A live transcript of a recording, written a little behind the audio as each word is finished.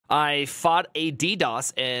I fought a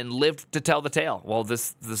DDoS and lived to tell the tale. Well,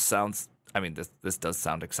 this sounds, this does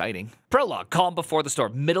sound exciting. Prologue, calm before the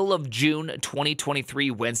storm. Middle of June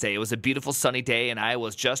 2023, Wednesday. It was a beautiful sunny day, and I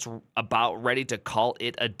was just about ready to call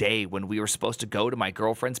it a day when we were supposed to go to my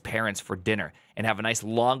girlfriend's parents for dinner and have a nice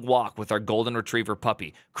long walk with our golden retriever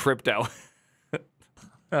puppy, Crypto.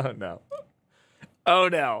 Oh, no. Oh,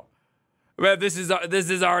 no. Man, this is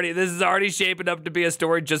already shaping up to be a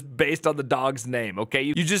story just based on the dog's name, okay?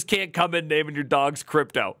 You just can't come in naming your dog's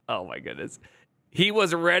Crypto. Oh, my goodness. He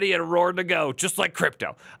was ready and roaring to go, just like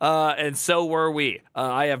Crypto. And so were we.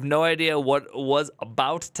 I have no idea what was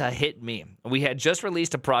about to hit me. We had just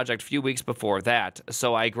released a project a few weeks before that,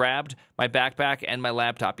 so I grabbed my backpack and my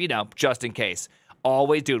laptop, just in case.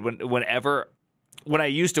 Always, dude, when I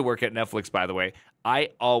used to work at Netflix, by the way, I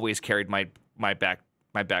always carried my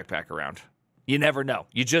backpack around. You never know.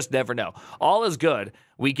 You just never know. All is good.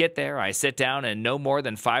 We get there, I sit down, and no more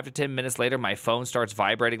than 5 to 10 minutes later, my phone starts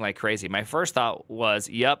vibrating like crazy. My first thought was,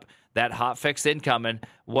 yep, that hot fix incoming.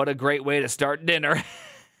 What a great way to start dinner.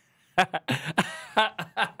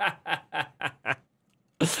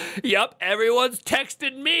 Yep, everyone's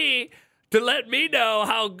texting me to let me know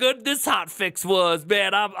how good this hot fix was.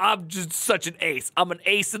 Man, I'm just such an ace. I'm an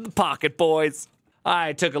ace in the pocket, boys.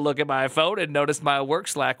 I took a look at my phone and noticed my work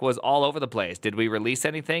Slack was all over the place. Did we release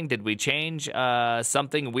anything? Did we change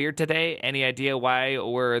something weird today? Any idea why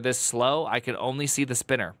we're this slow? I can only see the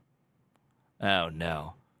spinner. Oh,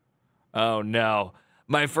 no. Oh, no.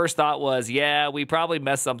 My first thought was, yeah, we probably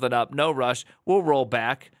messed something up. No rush. We'll roll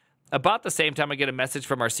back. About the same time, I get a message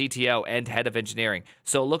from our CTO and head of engineering.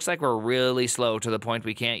 So it looks like we're really slow to the point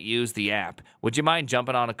we can't use the app. Would you mind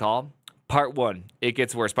jumping on a call? Part 1. It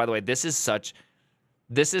gets worse. By the way, this is such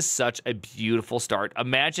a beautiful start.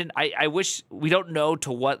 Imagine, I wish, we don't know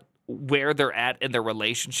where they're at in their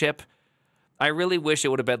relationship. I really wish it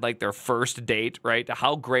would have been like their first date, right?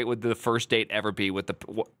 How great would the first date ever be with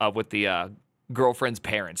the girlfriend's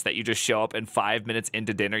parents, that you just show up and 5 minutes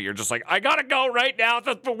into dinner, you're just like, I gotta go right now.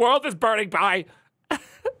 The world is burning. Bye.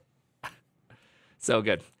 So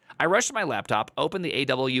good. I rushed to my laptop, opened the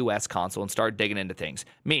AWS console, and started digging into things.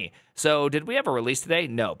 Me. So did we have a release today?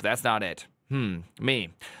 Nope, that's not it. Me.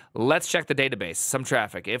 Let's check the database. Some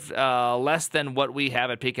traffic. If less than what we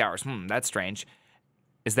have at peak hours. That's strange.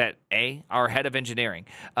 Is that A? Our head of engineering.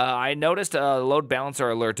 I noticed a load balancer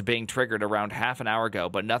alert being triggered around half an hour ago,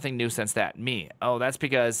 but nothing new since that. Me. Oh, that's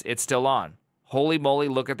because it's still on. Holy moly,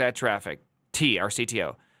 look at that traffic. T, our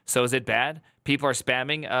CTO. So is it bad? People are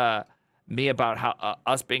spamming me about how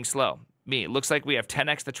us being slow. Me. Looks like we have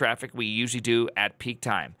 10x the traffic we usually do at peak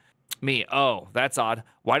time. Me. Oh, that's odd.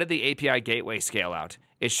 Why did the API gateway scale out?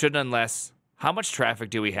 It shouldn't unless... How much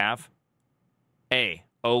traffic do we have? A.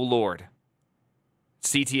 Oh, Lord.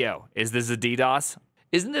 CTO. Is this a DDoS?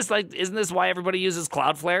 Isn't this why everybody uses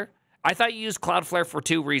Cloudflare? I thought you used Cloudflare for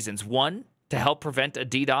 2 reasons. 1, to help prevent a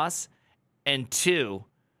DDoS. And 2,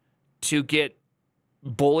 to get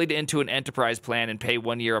bullied into an enterprise plan and pay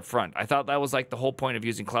 1 year up front. I thought that was like the whole point of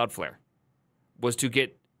using Cloudflare. Was to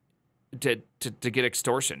get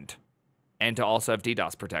extortioned. And to also have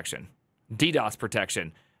DDoS protection. DDoS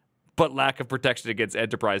protection, but lack of protection against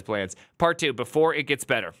enterprise plans. Part 2, before it gets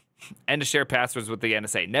better. And to share passwords with the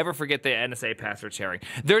NSA. Never forget the NSA password sharing.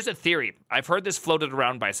 There's a theory. I've heard this floated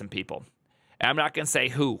around by some people. I'm not going to say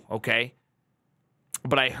who, okay?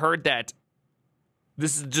 But I heard that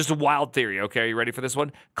this is just a wild theory, okay? Are you ready for this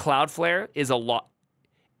one? Cloudflare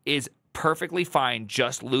is perfectly fine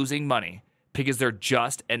just losing money because they're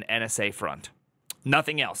just an NSA front.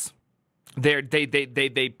 Nothing else.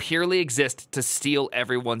 They purely exist to steal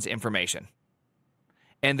everyone's information.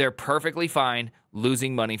 And they're perfectly fine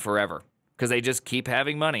losing money forever because they just keep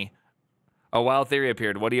having money. A wild theory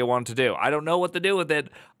appeared. What do you want to do? I don't know what to do with it.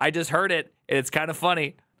 I just heard it. And it's kind of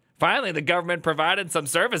funny. Finally, the government provided some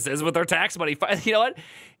services with their tax money. You know what?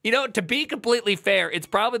 You know, to be completely fair, it's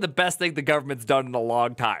probably the best thing the government's done in a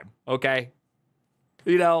long time. Okay?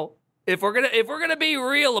 You know, if we're gonna be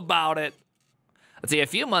real about it. Let's see, a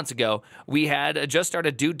few months ago, we had just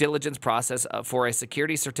started due diligence process for a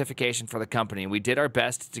security certification for the company. We did our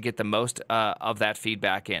best to get the most of that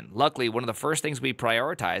feedback in. Luckily, one of the first things we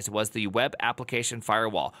prioritized was the Web Application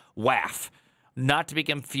Firewall, WAF, not to be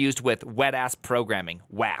confused with wet-ass programming,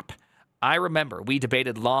 WAP. I remember we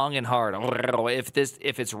debated long and hard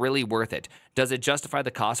if it's really worth it. Does it justify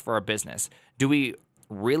the cost for our business? Do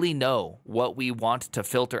really know what we want to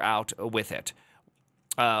filter out with it.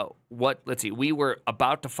 Let's see, we were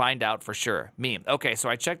about to find out for sure. Me, okay, so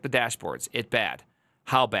I checked the dashboards. It bad.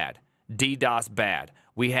 How bad? DDoS bad.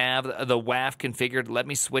 We have the WAF configured. Let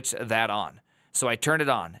me switch that on. So I turn it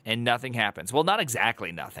on, and nothing happens. Well, not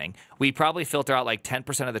exactly nothing. We probably filter out like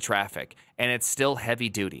 10% of the traffic, and it's still heavy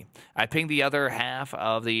duty. I ping the other half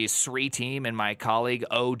of the SRE team, and my colleague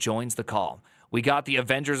O joins the call. We got the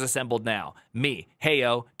Avengers assembled now. Me, hey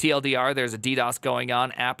O, TLDR, there's a DDoS going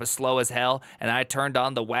on, app is slow as hell, and I turned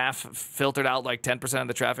on the WAF, filtered out like 10% of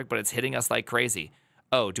the traffic, but it's hitting us like crazy.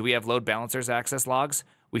 Oh, do we have load balancers access logs?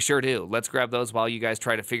 We sure do. Let's grab those while you guys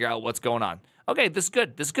try to figure out what's going on. Okay, this is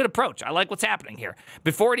good. This is a good approach. I like what's happening here.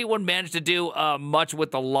 Before anyone managed to do much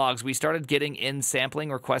with the logs, we started getting in sampling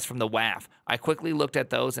requests from the WAF. I quickly looked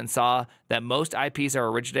at those and saw that most IPs are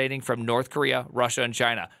originating from North Korea, Russia, and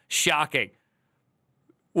China. Shocking.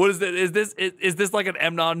 What is this? Is this like an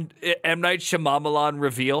M. Night Shyamalan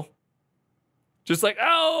reveal? Just like,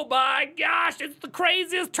 oh my gosh, it's the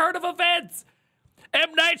craziest turn of events.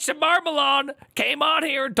 M. Night Shyamalan came on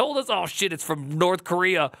here and told us, oh shit, it's from North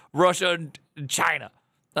Korea, Russia, and China.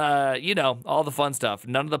 You know, all the fun stuff.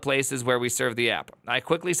 None of the places where we serve the app. I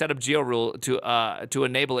quickly set up GeoRule to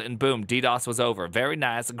enable it, and boom, DDoS was over. Very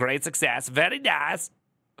nice. Great success. Very nice.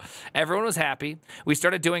 Everyone was happy. We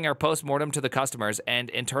started doing our post-mortem to the customers and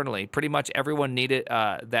internally. Pretty much everyone needed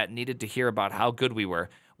to hear about how good we were.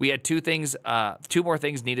 We had two more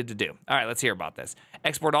things needed to do. All right, let's hear about this.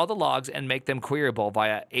 Export all the logs and make them queryable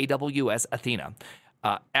via AWS Athena.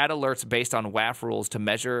 Add alerts based on WAF rules to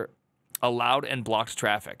measure allowed and blocked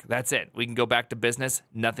traffic. That's it. We can go back to business.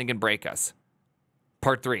 Nothing can break us.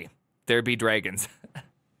 Part 3. There be dragons.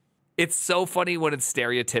 It's so funny when it's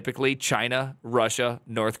stereotypically China, Russia,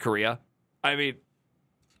 North Korea. I mean,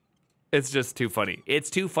 it's just too funny. It's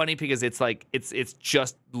too funny because it's like, it's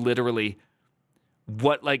just literally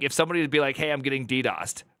what, like, if somebody would be like, hey, I'm getting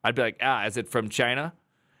DDoSed, I'd be like, is it from China?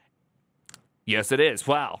 Yes, it is.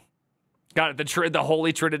 Wow. Got it. The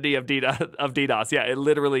holy trinity of DDoS. Yeah, it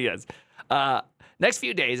literally is. Next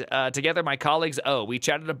few days, together, my colleagues, we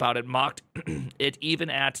chatted about it, mocked it even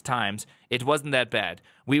at times. It wasn't that bad.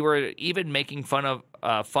 We were even making fun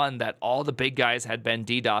that all the big guys had been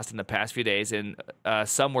DDoSed in the past few days, and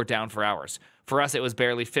some were down for hours. For us, it was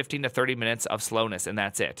barely 15 to 30 minutes of slowness, and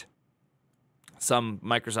that's it. Some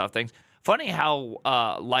Microsoft things. Funny how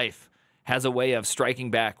life has a way of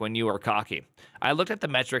striking back when you are cocky. I looked at the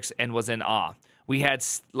metrics and was in awe. We had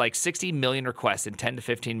like 60 million requests in 10 to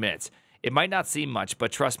 15 minutes. It might not seem much,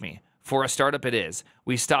 but trust me, for a startup it is.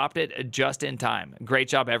 We stopped it just in time. Great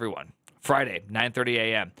job, everyone. Friday, 9:30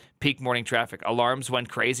 a.m., peak morning traffic. Alarms went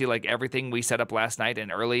crazy like everything we set up last night,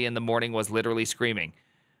 and early in the morning was literally screaming.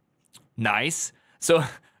 Nice. So,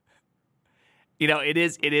 you know, it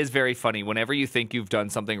is very funny. Whenever you think you've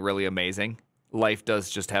done something really amazing, life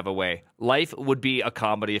does just have a way. Life would be a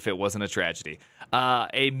comedy if it wasn't a tragedy.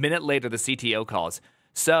 A minute later, the CTO calls.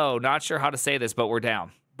 So, not sure how to say this, but we're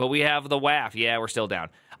down. But we have the WAF. Yeah, we're still down.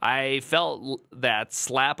 I felt that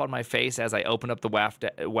slap on my face as I opened up the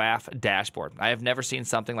WAF dashboard. I have never seen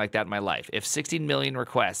something like that in my life. If 16 million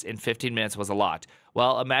requests in 15 minutes was a lot,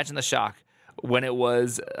 well, imagine the shock when it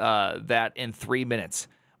was that in 3 minutes.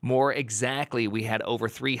 More exactly, we had over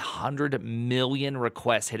 300 million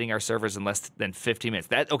requests hitting our servers in less than 15 minutes.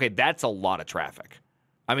 That's a lot of traffic.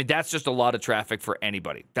 I mean, that's just a lot of traffic for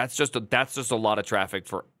anybody. That's just a lot of traffic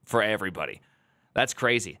for everybody. That's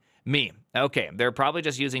crazy. Me. Okay, they're probably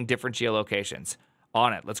just using different geolocations.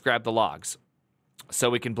 On it. Let's grab the logs. So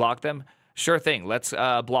we can block them? Sure thing. Let's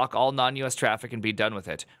block all non-US traffic and be done with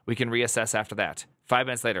it. We can reassess after that. 5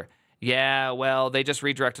 minutes later. Yeah, well, they just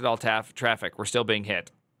redirected all traffic. We're still being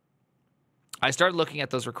hit. I started looking at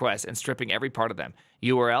those requests and stripping every part of them.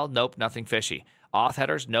 URL? Nope, nothing fishy. Auth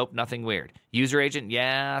headers? Nope, nothing weird. User agent?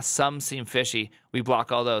 Yeah, some seem fishy. We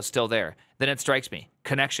block all those. Still there. Then it strikes me.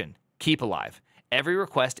 Connection. Keep alive. Every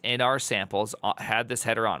request in our samples had this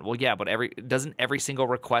header on. Well, yeah, but doesn't every single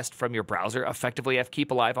request from your browser effectively have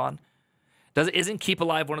Keep Alive on? Isn't Keep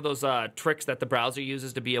Alive one of those tricks that the browser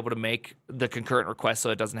uses to be able to make the concurrent request so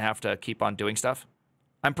it doesn't have to keep on doing stuff?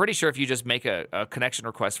 I'm pretty sure if you just make a connection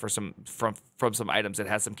request for from some items, it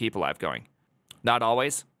has some Keep Alive going. Not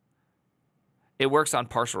always. It works on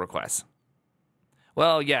partial requests.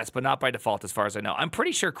 Well, yes, but not by default, as far as I know. I'm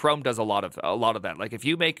pretty sure Chrome does a lot of that. Like if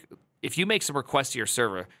you make some requests to your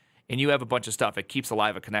server and you have a bunch of stuff, it keeps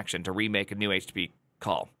alive a connection to remake a new HTTP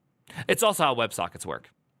call. It's also how WebSockets work.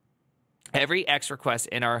 Every X request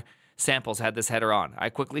in our samples had this header on. I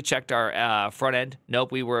quickly checked our front end.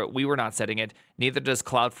 Nope, we were not setting it. Neither does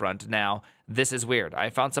CloudFront. Now, this is weird. I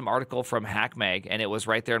found some article from HackMag, and it was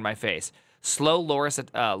right there in my face. Slow Loris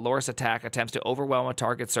attack attempts to overwhelm a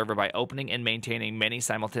target server by opening and maintaining many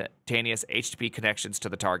simultaneous HTTP connections to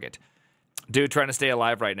the target. Dude, trying to stay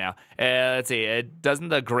alive right now. Let's see. Doesn't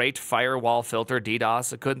the great firewall filter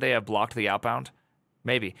DDoS? Couldn't they have blocked the outbound?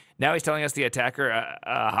 Maybe. Now he's telling us the attacker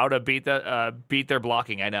how to beat their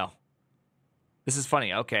blocking. I know. This is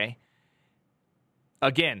funny. Okay.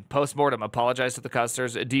 Again, post-mortem. Apologize to the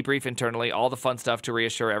customers. Debrief internally. All the fun stuff to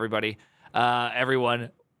reassure everybody. Everyone,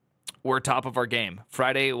 we're top of our game.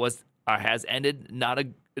 Friday has ended.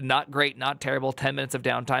 Not great, not terrible. 10 minutes of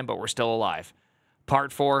downtime, but we're still alive.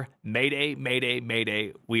 Part 4, Mayday, Mayday,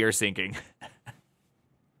 Mayday, we are sinking.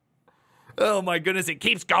 Oh my goodness, it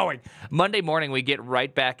keeps going. Monday morning, we get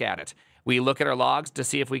right back at it. We look at our logs to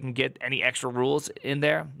see if we can get any extra rules in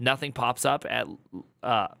there. Nothing pops up,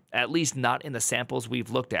 at least not in the samples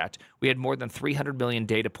we've looked at. We had more than 300 million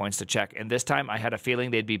data points to check, and this time I had a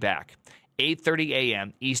feeling they'd be back. 8:30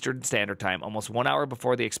 a.m. Eastern Standard Time, almost 1 hour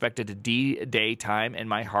before the expected D-Day time, and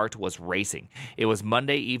my heart was racing. It was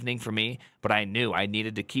Monday evening for me, but I knew I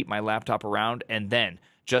needed to keep my laptop around, and then,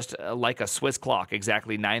 just like a Swiss clock,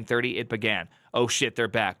 exactly 9:30, it began. Oh shit, they're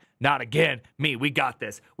back. Not again. Me, we got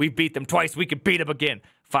this. We beat them twice. We can beat them again.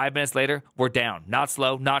 5 minutes later, we're down. Not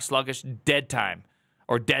slow, not sluggish, dead time.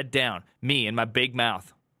 Or dead down. Me and my big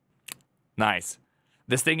mouth. Nice.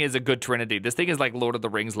 This thing is a good trinity. This thing is like Lord of the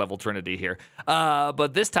Rings level trinity here.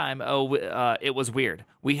 But this time, it was weird.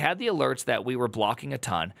 We had the alerts that we were blocking a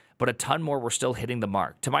ton, but a ton more were still hitting the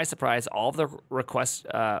mark. To my surprise, all of the requests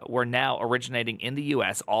were now originating in the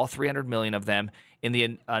U.S., all 300 million of them in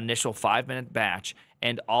the initial 5-minute batch,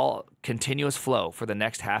 and all continuous flow for the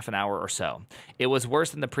next half an hour or so. It was worse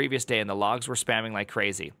than the previous day, and the logs were spamming like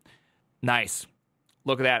crazy. Nice.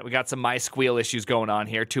 Look at that. We got some MySQL issues going on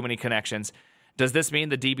here. Too many connections. Does this mean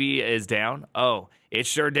the DB is down? Oh, it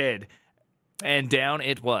sure did. And down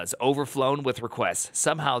it was, overflown with requests.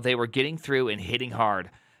 Somehow they were getting through and hitting hard.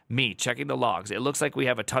 Me, checking the logs. It looks like we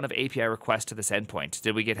have a ton of API requests to this endpoint.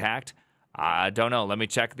 Did we get hacked? I don't know. Let me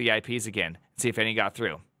check the IPs again, see if any got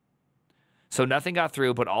through. So nothing got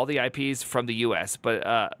through, but all the IPs from the US,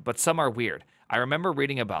 but some are weird. I remember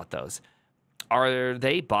reading about those. Are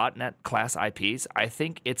they botnet class IPs? I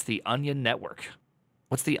think it's the Onion Network.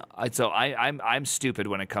 What's the so I'm stupid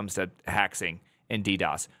when it comes to hacking and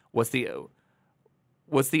DDoS. What's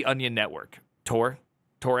the Onion Network? Tor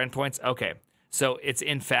endpoints? Okay. So it's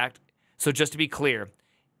in fact, so just to be clear,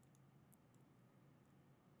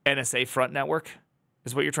 NSA front network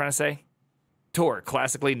is what you're trying to say? Tor,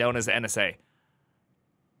 classically known as NSA.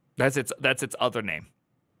 That's its other name.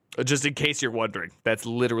 Just in case you're wondering, that's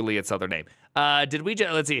literally its other name.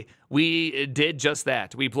 Let's see. We did just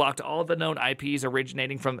that. We blocked all the known IPs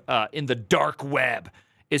originating from in the dark web.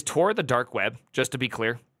 Is Tor the dark web? Just to be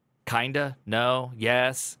clear. Kinda. No.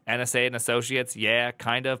 Yes. NSA and Associates. Yeah.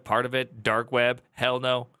 Kind of. Part of it. Dark web. Hell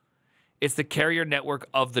no. It's the carrier network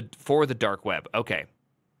for the dark web. Okay.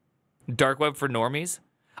 Dark web for normies.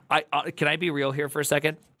 Can I be real here for a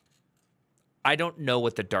second? I don't know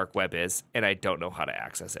what the dark web is, and I don't know how to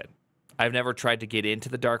access it. I've never tried to get into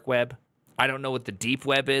the dark web. I don't know what the deep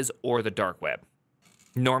web is or the dark web.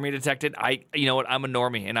 Normie detected. You know what? I'm a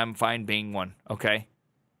normie, and I'm fine being one, okay?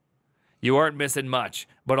 You aren't missing much,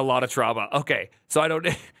 but a lot of trauma. Okay, so I don't...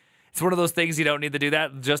 It's one of those things you don't need to do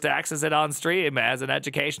that. Just access it on stream as an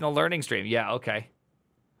educational learning stream. Yeah, okay.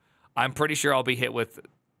 I'm pretty sure I'll be hit with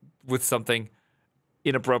something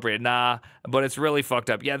inappropriate. Nah, but it's really fucked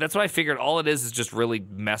up. Yeah, that's what I figured. All it is just really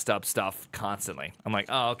messed up stuff constantly. I'm like,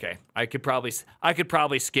 oh, okay. I could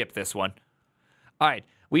probably skip this one. All right.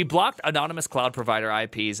 We blocked anonymous cloud provider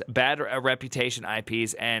IPs, bad reputation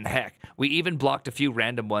IPs, and heck, we even blocked a few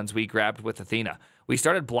random ones we grabbed with Athena. We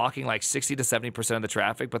started blocking like 60 to 70% of the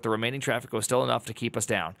traffic, but the remaining traffic was still enough to keep us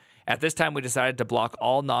down. At this time, we decided to block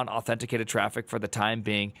all non-authenticated traffic for the time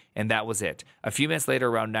being, and that was it. A few minutes later,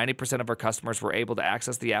 around 90% of our customers were able to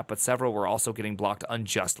access the app, but several were also getting blocked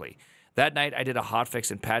unjustly. That night, I did a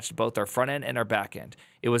hotfix and patched both our front end and our back end.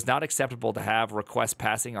 It was not acceptable to have requests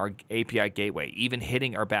passing our API gateway, even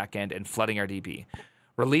hitting our back end and flooding our DB.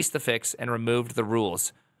 Released the fix and removed the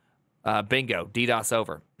rules. Bingo, DDoS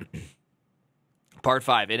over. Part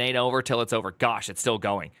 5, it ain't over till it's over. Gosh, it's still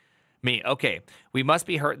going. Me, okay, we must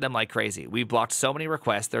be hurting them like crazy. We blocked so many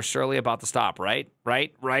requests, they're surely about to stop, right?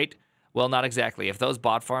 Right? Well, not exactly. If those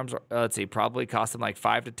bot farms, probably cost them like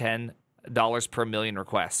 $5 to $10 per million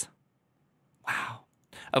requests. Wow.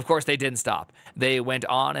 Of course, they didn't stop. They went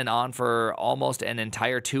on and on for almost an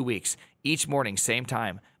entire 2 weeks, each morning, same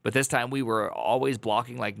time. But this time, we were always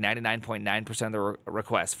blocking like 99.9% of the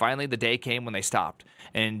requests. Finally, the day came when they stopped.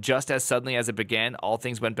 And just as suddenly as it began, all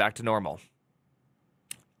things went back to normal.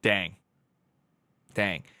 Dang.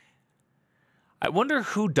 I wonder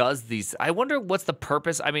who does these. I wonder what's the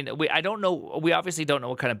purpose. I mean, I don't know. We obviously don't know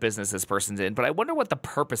what kind of business this person's in, but I wonder what the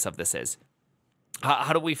purpose of this is.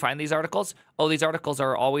 How do we find these articles? Oh, these articles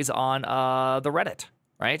are always on the Reddit,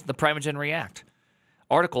 right? The Primogen React.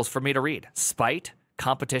 Articles for me to read. Spite,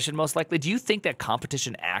 competition most likely. Do you think that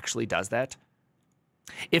competition actually does that?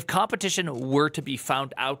 If competition were to be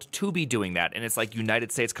found out to be doing that, and it's like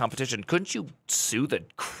United States competition, couldn't you sue the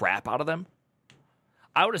crap out of them?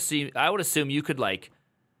 I would assume you could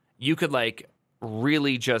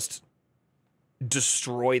really just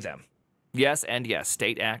destroy them. Yes, and yes,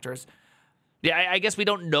 state actors. Yeah, I guess we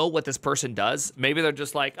don't know what this person does. Maybe they're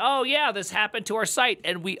just like, oh yeah, this happened to our site,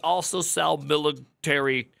 and we also sell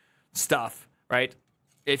military stuff, right?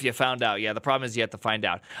 If you found out. Yeah, the problem is you have to find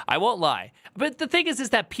out. I won't lie. But the thing is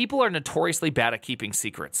that people are notoriously bad at keeping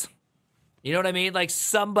secrets. You know what I mean? Like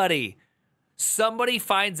somebody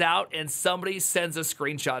finds out and somebody sends a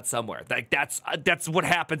screenshot somewhere. Like that's what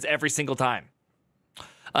happens every single time.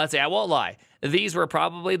 Let's say I won't lie. These were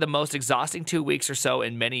probably the most exhausting 2 weeks or so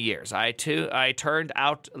in many years. It turned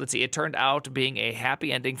out being a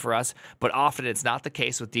happy ending for us, but often it's not the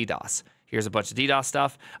case with DDoS. Here's a bunch of DDoS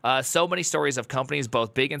stuff. So many stories of companies,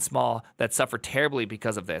 both big and small, that suffer terribly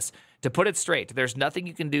because of this. To put it straight, there's nothing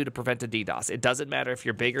you can do to prevent a DDoS. It doesn't matter if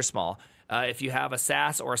you're big or small. If you have a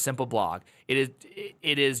SaaS or a simple blog, it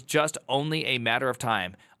is just only a matter of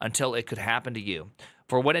time until it could happen to you.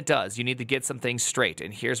 For when it does, you need to get some things straight,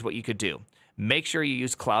 and here's what you could do. Make sure you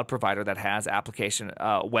use cloud provider that has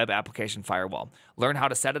web application firewall. Learn how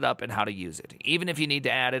to set it up and how to use it. Even if you need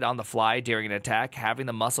to add it on the fly during an attack, having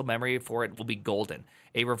the muscle memory for it will be golden.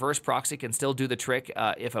 A reverse proxy can still do the trick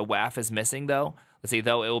if a WAF is missing, though. It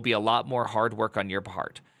will be a lot more hard work on your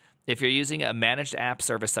part. If you're using a managed app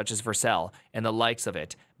service such as Vercel and the likes of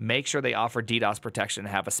it, make sure they offer DDoS protection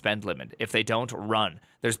and have a spend limit. If they don't, run.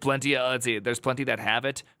 There's plenty that have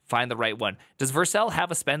it. Find the right one. Does Vercel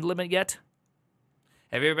have a spend limit yet?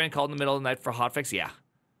 Have you ever been called in the middle of the night for a hotfix? Yeah.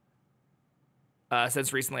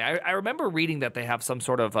 Since recently. I remember reading that they have some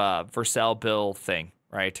sort of Vercel bill thing,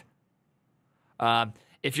 right?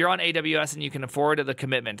 If you're on AWS and you can afford the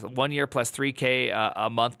commitment, 1 year plus $3K a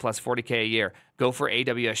month plus $40K a year, go for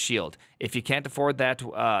AWS Shield. If you can't afford that,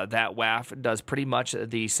 that WAF does pretty much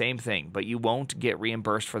the same thing, but you won't get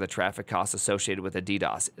reimbursed for the traffic costs associated with a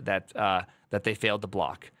DDoS that they failed to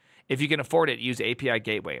block. If you can afford it, use API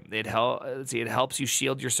Gateway. It helps you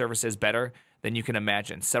shield your services better than you can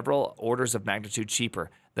imagine. Several orders of magnitude cheaper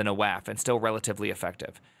than a WAF and still relatively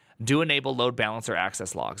effective. Do enable load balancer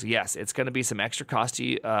access logs. Yes, it's going to be some extra cost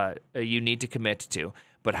you need to commit to,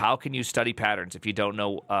 but how can you study patterns if you don't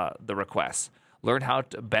know the requests? Learn how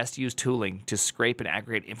to best use tooling to scrape and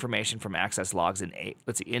aggregate information from access logs in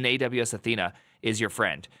AWS Athena is your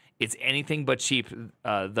friend. It's anything but cheap,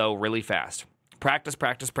 though really fast. Practice,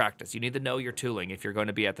 practice, practice. You need to know your tooling if you're going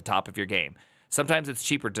to be at the top of your game. Sometimes it's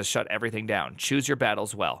cheaper to shut everything down. Choose your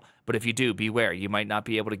battles well. But if you do, beware. You might not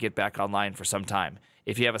be able to get back online for some time.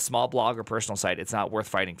 If you have a small blog or personal site, it's not worth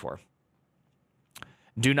fighting for.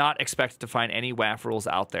 Do not expect to find any WAF rules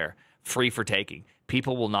out there free for taking.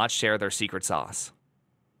 People will not share their secret sauce.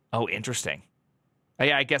 Oh, interesting.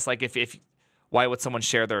 Yeah, I guess like if why would someone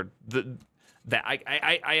share that?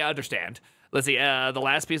 I understand. Let's see, the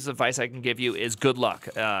last piece of advice I can give you is good luck.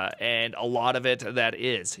 And a lot of it that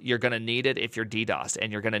is, you're going to need it if you're DDoSed,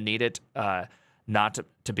 and you're going to need it not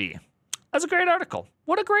to be. That's a great article.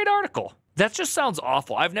 What a great article. That just sounds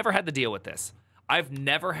awful. I've never had to deal with this. I've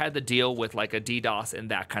never had to deal with like a DDoS in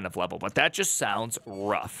that kind of level, but that just sounds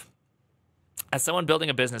rough. As someone building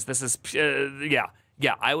a business, this is, yeah,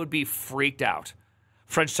 I would be freaked out.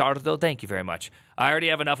 French sourdough, thank you very much. I already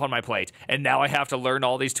have enough on my plate, and now I have to learn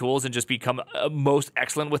all these tools and just become most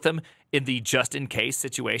excellent with them in the just-in-case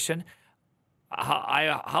situation.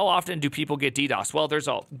 How often do people get DDoS? Well,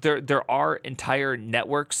 there are entire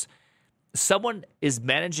networks. Someone is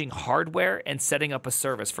managing hardware and setting up a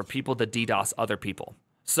service for people to DDoS other people.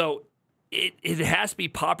 So it has to be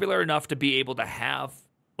popular enough to be able to have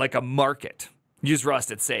like a market. Use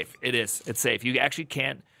Rust, it's safe. It's safe. You actually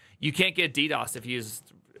can't get DDoS if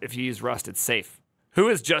you use Rust. It's safe. Who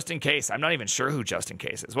is Just In Case? I'm not even sure who Just In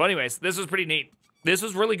Case is. Well, anyways, this was pretty neat. This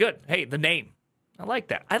was really good. Hey, the name. I like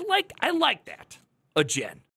that. I like that. A Jen.